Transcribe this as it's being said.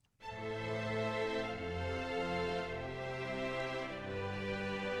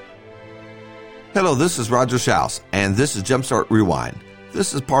Hello, this is Roger Schaus, and this is Jumpstart Rewind.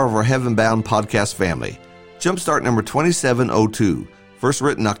 This is part of our Heaven Bound podcast family. Jumpstart number 2702, first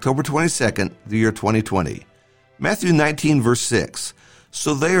written October 22nd, the year 2020. Matthew 19, verse 6.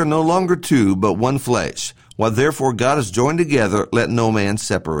 So they are no longer two, but one flesh. What therefore God has joined together, let no man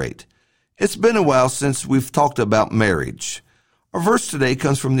separate. It's been a while since we've talked about marriage. Our verse today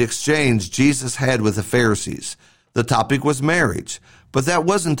comes from the exchange Jesus had with the Pharisees. The topic was marriage, but that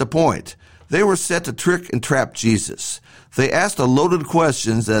wasn't the point. They were set to trick and trap Jesus. They asked a loaded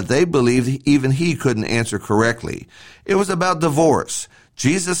questions that they believed even he couldn't answer correctly. It was about divorce.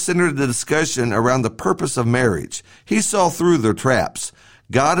 Jesus centered the discussion around the purpose of marriage. He saw through their traps.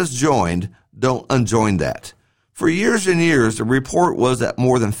 God is joined, don't unjoin that. For years and years, the report was that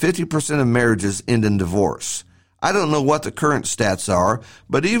more than 50% of marriages end in divorce. I don't know what the current stats are,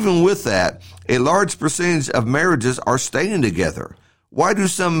 but even with that, a large percentage of marriages are staying together. Why do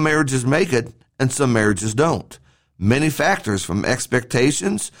some marriages make it and some marriages don't? Many factors, from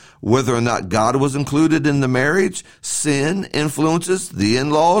expectations, whether or not God was included in the marriage, sin, influences, the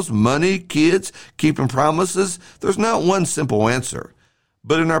in-laws, money, kids, keeping promises. There's not one simple answer.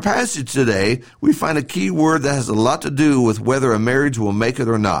 But in our passage today, we find a key word that has a lot to do with whether a marriage will make it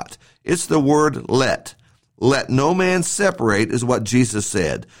or not. It's the word let. Let no man separate is what Jesus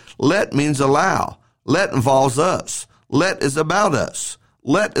said. Let means allow. Let involves us. Let is about us.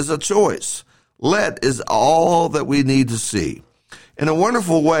 Let is a choice. Let is all that we need to see. In a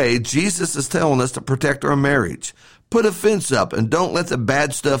wonderful way, Jesus is telling us to protect our marriage. Put a fence up and don't let the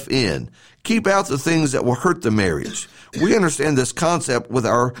bad stuff in. Keep out the things that will hurt the marriage. We understand this concept with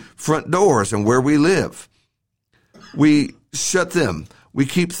our front doors and where we live. We shut them. We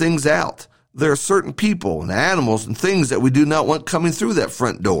keep things out. There are certain people and animals and things that we do not want coming through that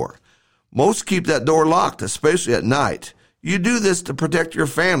front door. Most keep that door locked, especially at night. You do this to protect your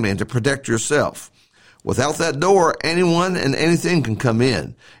family and to protect yourself. Without that door, anyone and anything can come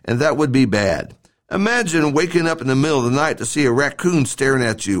in, and that would be bad. Imagine waking up in the middle of the night to see a raccoon staring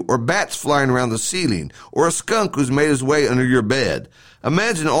at you, or bats flying around the ceiling, or a skunk who's made his way under your bed.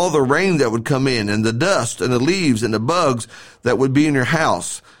 Imagine all the rain that would come in, and the dust, and the leaves, and the bugs that would be in your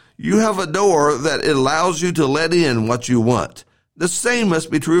house. You have a door that allows you to let in what you want. The same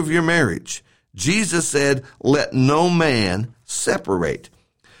must be true of your marriage. Jesus said, let no man separate.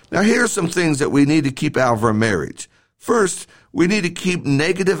 Now, here are some things that we need to keep out of our marriage. First, we need to keep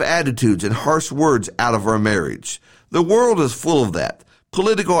negative attitudes and harsh words out of our marriage. The world is full of that.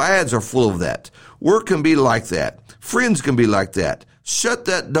 Political ads are full of that. Work can be like that. Friends can be like that. Shut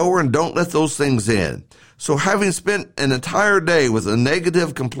that door and don't let those things in. So having spent an entire day with a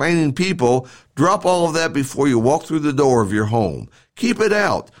negative, complaining people, drop all of that before you walk through the door of your home. Keep it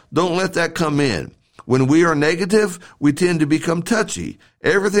out. Don't let that come in. When we are negative, we tend to become touchy.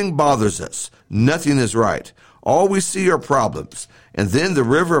 Everything bothers us. Nothing is right. All we see are problems. And then the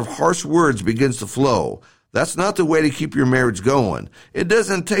river of harsh words begins to flow. That's not the way to keep your marriage going. It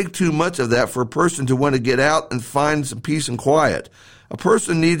doesn't take too much of that for a person to want to get out and find some peace and quiet. A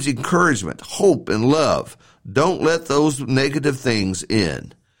person needs encouragement, hope, and love. Don't let those negative things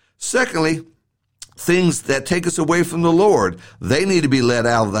in. Secondly, things that take us away from the Lord, they need to be let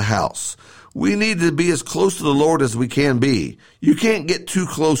out of the house. We need to be as close to the Lord as we can be. You can't get too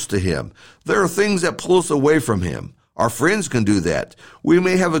close to Him. There are things that pull us away from Him. Our friends can do that. We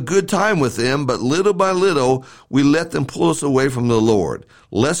may have a good time with them, but little by little, we let them pull us away from the Lord.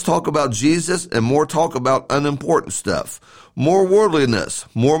 Less talk about Jesus and more talk about unimportant stuff. More worldliness,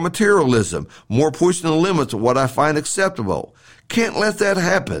 more materialism, more pushing the limits of what I find acceptable. Can't let that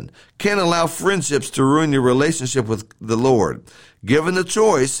happen. Can't allow friendships to ruin your relationship with the Lord. Given the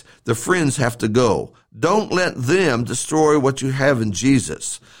choice, the friends have to go. Don't let them destroy what you have in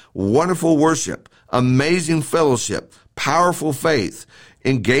Jesus. Wonderful worship, amazing fellowship, powerful faith,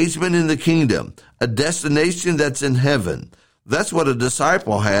 engagement in the kingdom, a destination that's in heaven. That's what a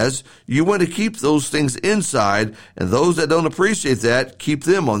disciple has. You want to keep those things inside, and those that don't appreciate that, keep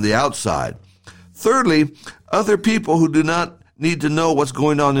them on the outside. Thirdly, other people who do not need to know what's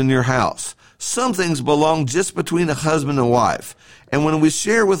going on in your house. Some things belong just between a husband and wife. And when we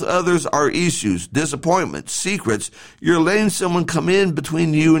share with others our issues, disappointments, secrets, you're letting someone come in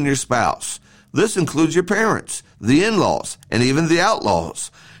between you and your spouse. This includes your parents, the in-laws, and even the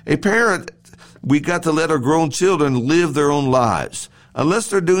outlaws. A parent, we got to let our grown children live their own lives. Unless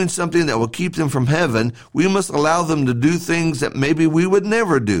they're doing something that will keep them from heaven, we must allow them to do things that maybe we would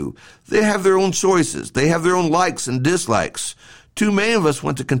never do. They have their own choices. They have their own likes and dislikes. Too many of us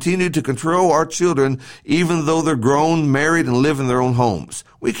want to continue to control our children even though they're grown, married, and live in their own homes.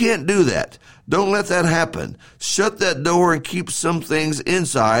 We can't do that. Don't let that happen. Shut that door and keep some things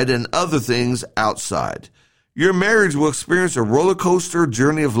inside and other things outside. Your marriage will experience a roller coaster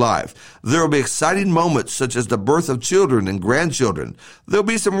journey of life. There will be exciting moments such as the birth of children and grandchildren. There'll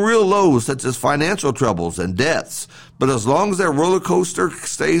be some real lows such as financial troubles and deaths. But as long as that roller coaster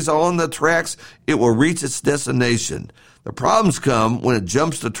stays on the tracks, it will reach its destination. The problems come when it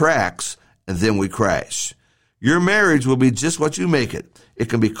jumps the tracks and then we crash. Your marriage will be just what you make it. It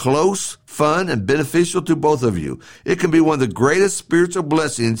can be close, fun, and beneficial to both of you. It can be one of the greatest spiritual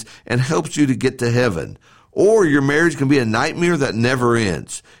blessings and helps you to get to heaven. Or your marriage can be a nightmare that never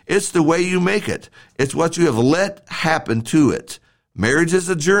ends. It's the way you make it. It's what you have let happen to it. Marriage is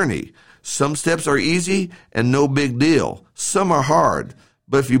a journey. Some steps are easy and no big deal. Some are hard.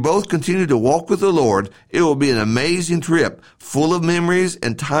 But if you both continue to walk with the Lord, it will be an amazing trip, full of memories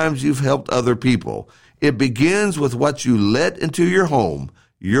and times you've helped other people. It begins with what you let into your home,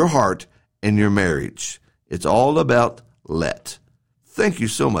 your heart, and your marriage. It's all about let. Thank you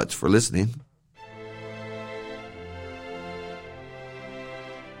so much for listening.